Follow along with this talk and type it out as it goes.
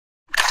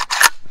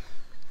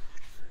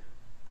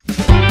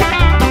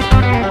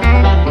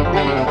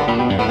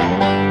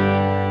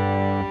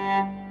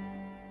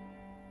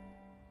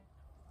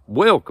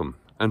welcome,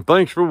 and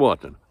thanks for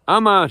watching.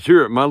 I'm out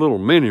here at my little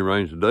mini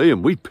range today,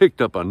 and we picked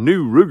up a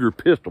new Ruger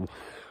pistol.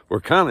 We're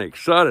kind of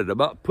excited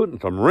about putting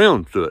some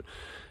rounds to it.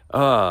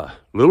 A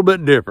little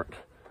bit different.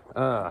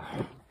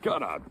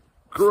 Got a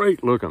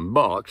great looking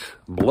box,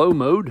 blow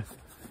mode,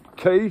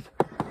 case,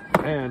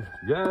 and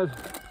guys,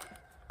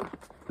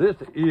 this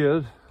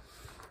is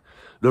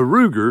the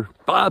Ruger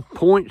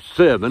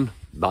 5.7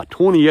 by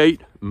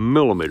 28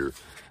 millimeter.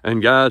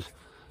 And guys,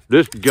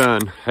 this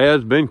gun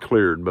has been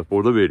cleared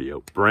before the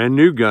video. Brand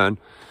new gun.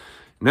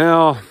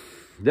 Now,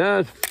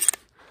 guys,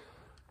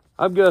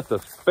 I've got the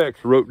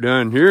specs wrote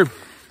down here.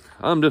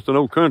 I'm just an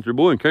old country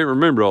boy and can't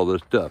remember all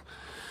this stuff.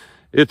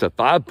 It's a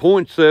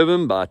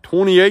 5.7 by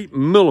 28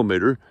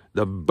 millimeter.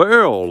 The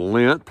barrel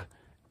length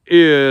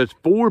is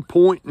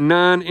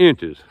 4.9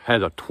 inches.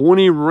 Has a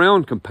 20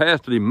 round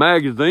capacity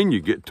magazine.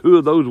 You get 2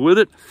 of those with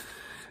it.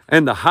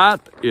 And the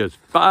height is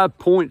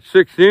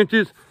 5.6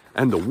 inches.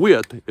 And the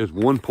width is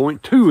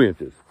 1.2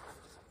 inches.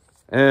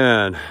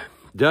 And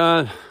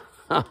guys,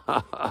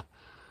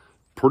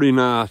 pretty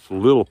nice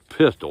little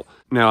pistol.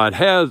 Now it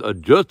has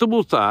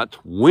adjustable sights,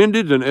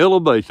 windage and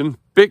elevation,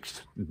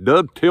 fixed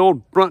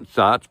dovetailed front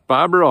sights,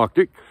 fiber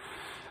optic.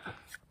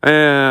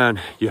 And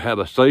you have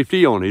a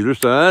safety on either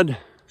side.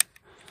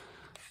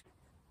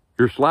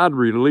 Your slide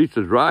release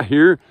is right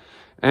here.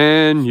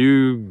 And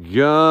you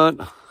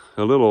got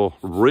a little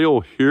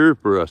rail here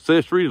for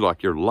accessories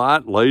like your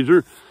light,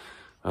 laser.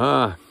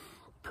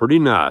 Pretty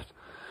nice.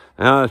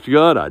 Now it's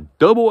got a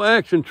double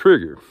action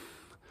trigger.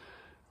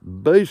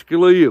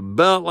 Basically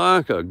about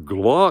like a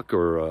Glock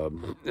or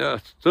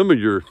some of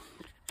your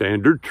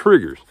standard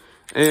triggers.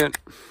 And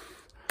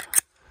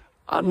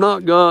I've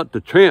not got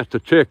the chance to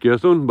check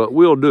this one, but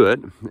we'll do it.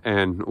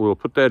 And we'll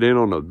put that in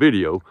on the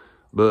video.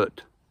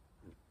 But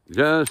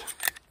guys,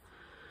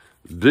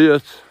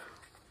 this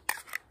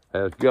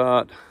has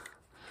got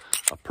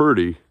a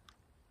pretty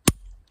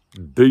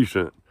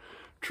decent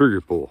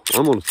trigger pull.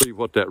 I'm going to see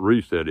what that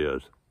reset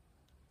is.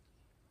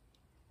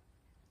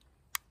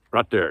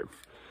 Right there.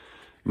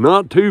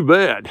 Not too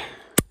bad.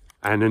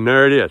 And then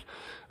there it is.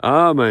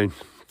 I mean,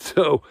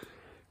 so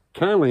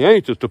kindly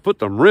anxious to put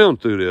them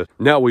rounds through this.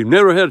 Now, we've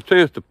never had a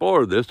chance to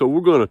fire this, so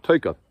we're going to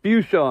take a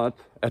few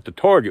shots at the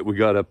target we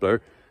got up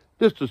there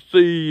just to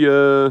see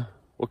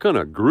what kind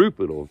of group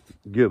it'll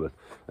give us.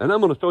 And I'm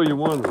going to show you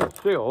one of the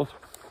shells.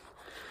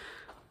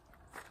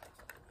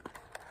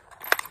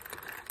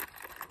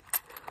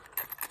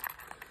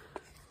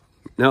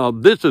 Now,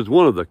 this is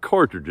one of the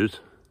cartridges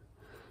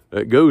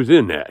that goes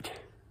in that.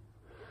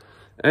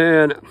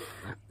 And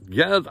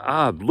guys,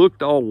 I've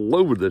looked all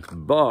over this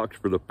box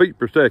for the feet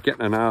per second,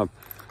 and I've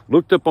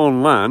looked up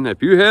online.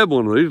 If you have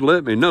one of these,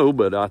 let me know.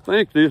 But I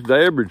think this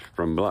average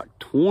from like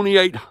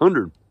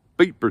 2,800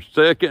 feet per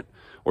second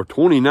or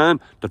 29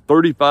 to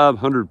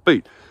 3,500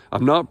 feet.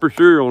 I'm not for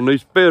sure on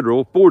these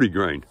Federal 40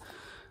 grain.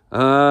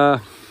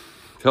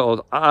 Because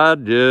I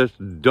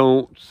just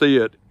don't see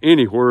it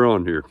anywhere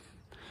on here.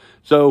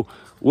 So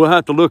we'll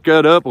have to look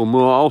that up, and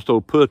we'll also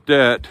put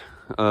that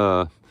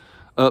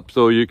up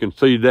so you can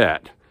see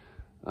that.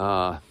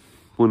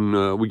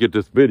 When we get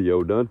this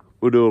video done,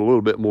 we'll do a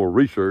little bit more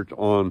research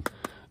on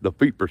the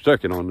feet per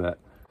second on that.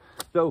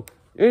 So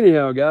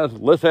anyhow, guys,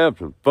 let's have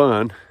some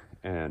fun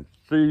and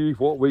see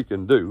what we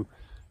can do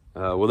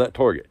with that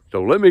target.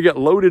 So let me get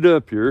loaded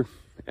up here,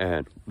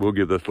 and we'll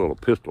give this little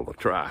pistol a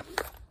try.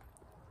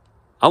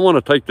 I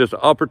want to take this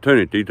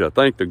opportunity to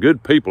thank the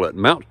good people at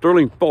Mount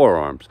Sterling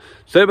Firearms,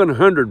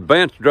 700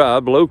 Vance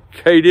Drive,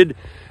 located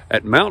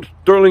at Mount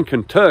Sterling,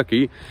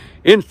 Kentucky,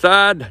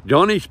 inside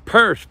Johnny's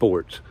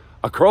Parasports,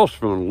 across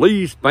from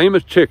Lee's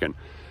Famous Chicken.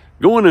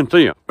 Go in and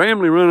see them.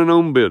 Family running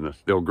own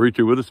business. They'll greet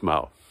you with a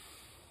smile.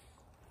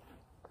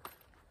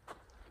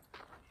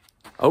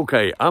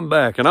 Okay, I'm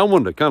back, and I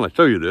wanted to kind of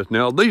show you this.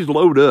 Now, these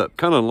load up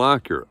kind of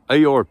like your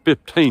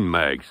AR-15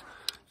 mags.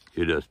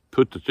 You just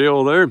put the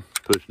shell there,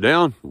 push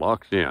down,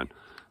 locks in.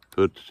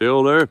 Put the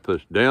shell there,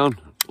 push down,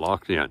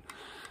 locks in.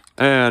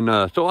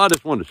 And so I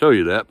just wanted to show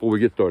you that before we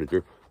get started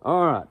here.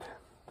 All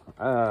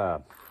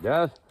right,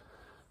 guys,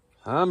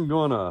 I'm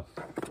gonna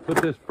put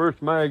this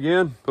first mag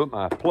in, put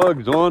my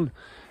plugs on,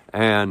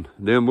 and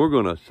then we're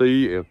gonna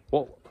see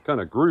what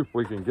kind of group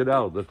we can get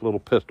out of this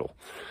little pistol.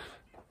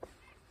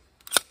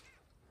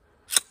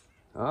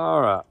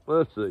 All right,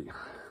 let's see.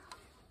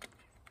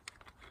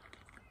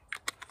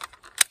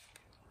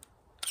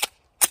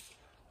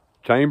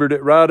 Chambered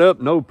it right up,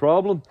 no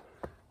problem.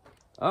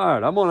 All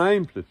right, I'm gonna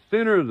aim to the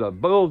center as a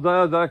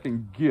bullseye as I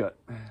can get.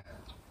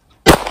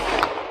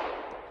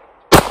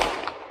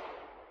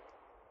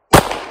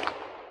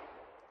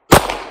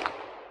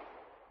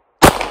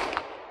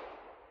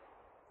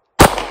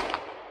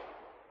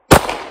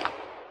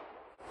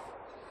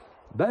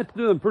 That's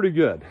doing pretty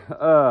good.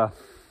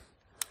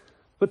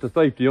 Put the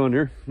safety on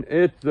here.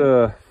 It's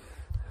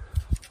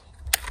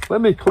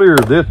let me clear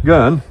this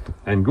gun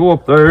and go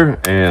up there,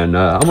 and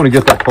I'm going to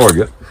get that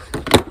target.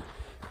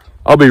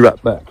 I'll be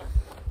right back.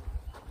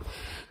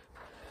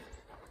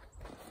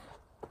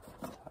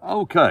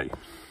 Okay,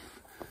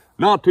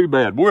 not too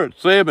bad. We're at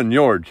 7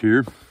 yards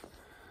here.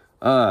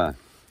 some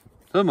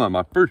of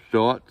my first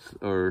shots,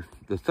 or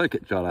the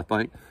second shot, I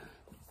think,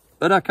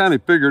 that I kind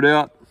of figured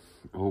out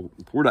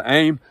where to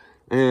aim,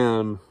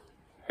 and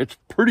it's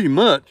pretty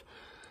much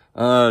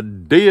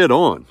dead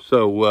on.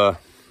 So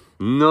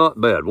not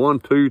bad. 1,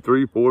 2,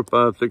 3, 4,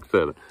 5, 6,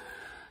 7.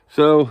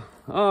 So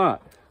all right,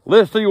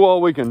 let's see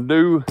what we can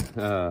do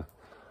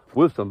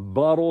with some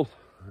bottles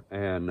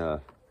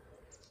and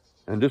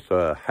just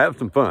have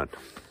some fun.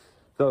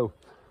 So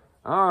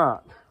all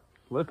right,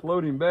 let's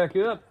load him back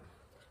up.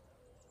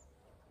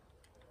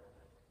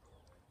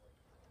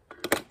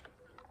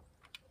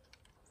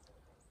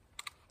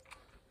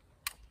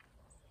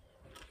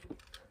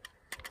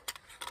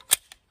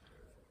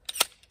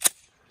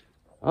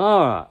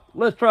 All right,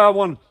 let's try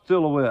one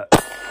silhouette.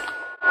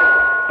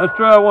 Let's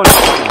try one.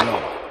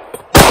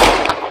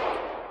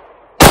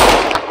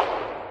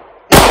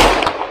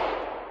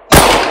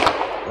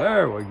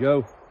 There we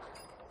go.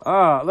 All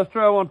right, let's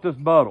try one with this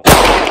bottle.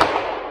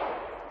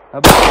 How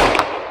about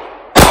that?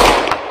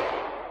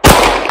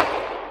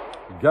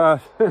 Guys,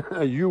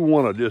 you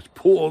want to just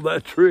pull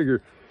that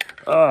trigger.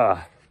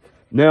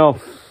 Now,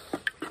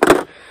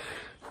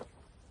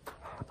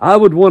 I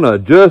would want to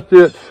adjust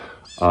it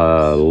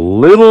a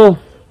little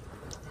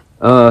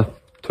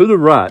to the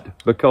right,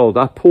 because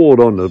I pulled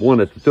on the one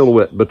that's the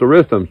silhouette, but the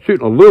rest of them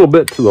shooting a little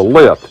bit to the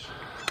left.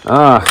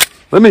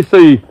 Let me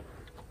see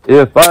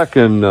if I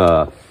can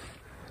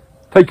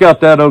take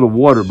out that other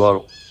water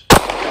bottle.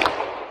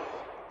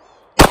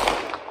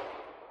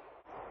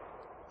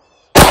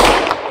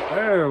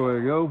 There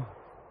we go.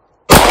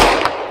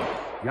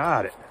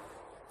 Got it.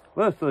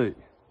 Let's see.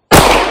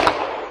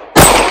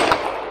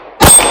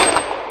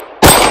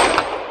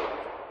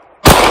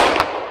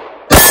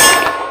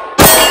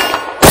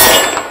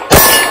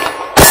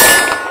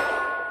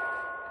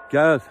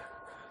 Guys,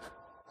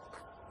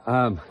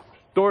 I'm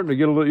starting to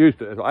get a little used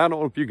to it. I don't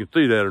know if you can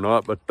see that or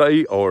not, but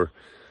they are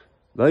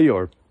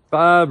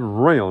 5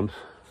 rounds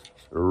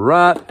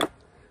right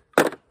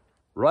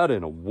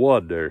in a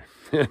wad there.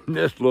 And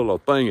this little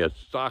thing is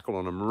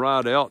cycling them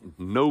right out,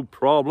 no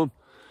problem.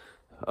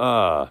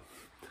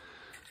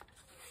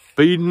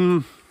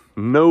 Feeding,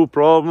 no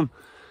problem.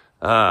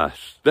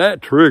 That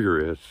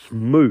trigger is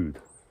smooth.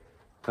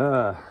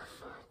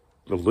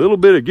 A little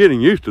bit of getting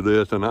used to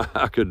this, and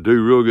I could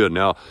do real good.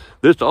 Now,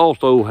 this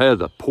also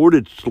has a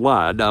ported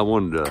slide. I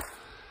wanted to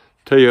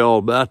tell you all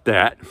about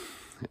that.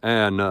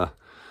 And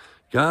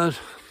guys,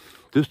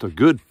 just a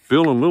good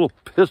feeling little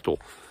pistol.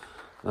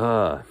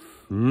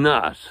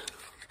 Nice.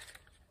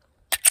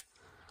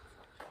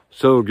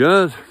 So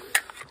guys,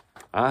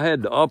 I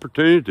had the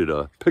opportunity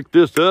to pick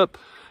this up,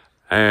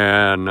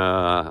 and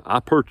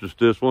I purchased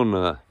this one.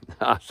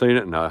 I seen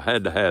it and I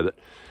had to have it.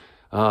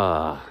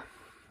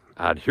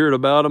 I'd heard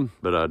about them,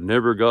 but I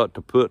never got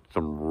to put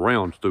some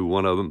rounds through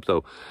one of them.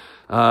 So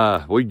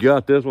we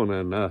got this one,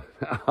 and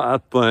I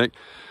think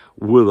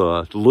with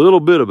a little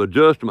bit of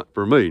adjustment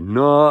for me,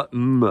 not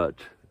much.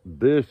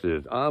 This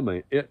is, I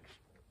mean, it's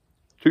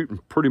shooting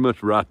pretty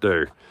much right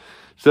there.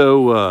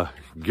 So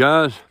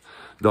guys,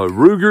 the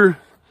Ruger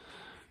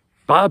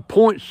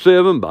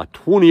 5.7 by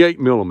 28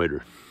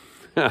 millimeter.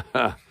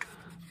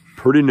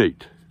 Pretty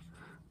neat,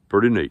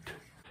 pretty neat.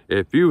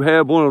 If you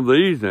have one of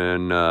these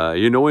and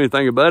you know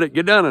anything about it,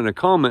 get down in the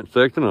comment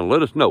section and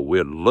let us know.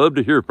 We'd love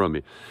to hear from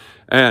you.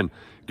 And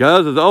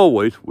guys, as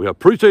always, we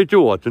appreciate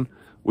you watching.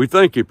 We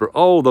thank you for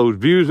all those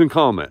views and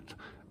comments.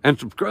 And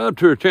subscribe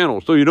to our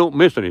channel so you don't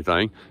miss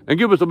anything. And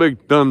give us a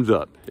big thumbs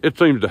up. It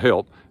seems to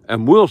help.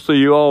 And we'll see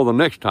you all the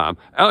next time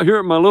out here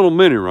at my little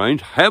mini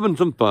range, having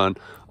some fun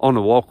on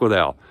the Walk with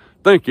Al.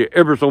 Thank you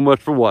ever so much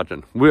for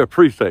watching. We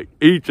appreciate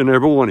each and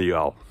every one of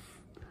y'all.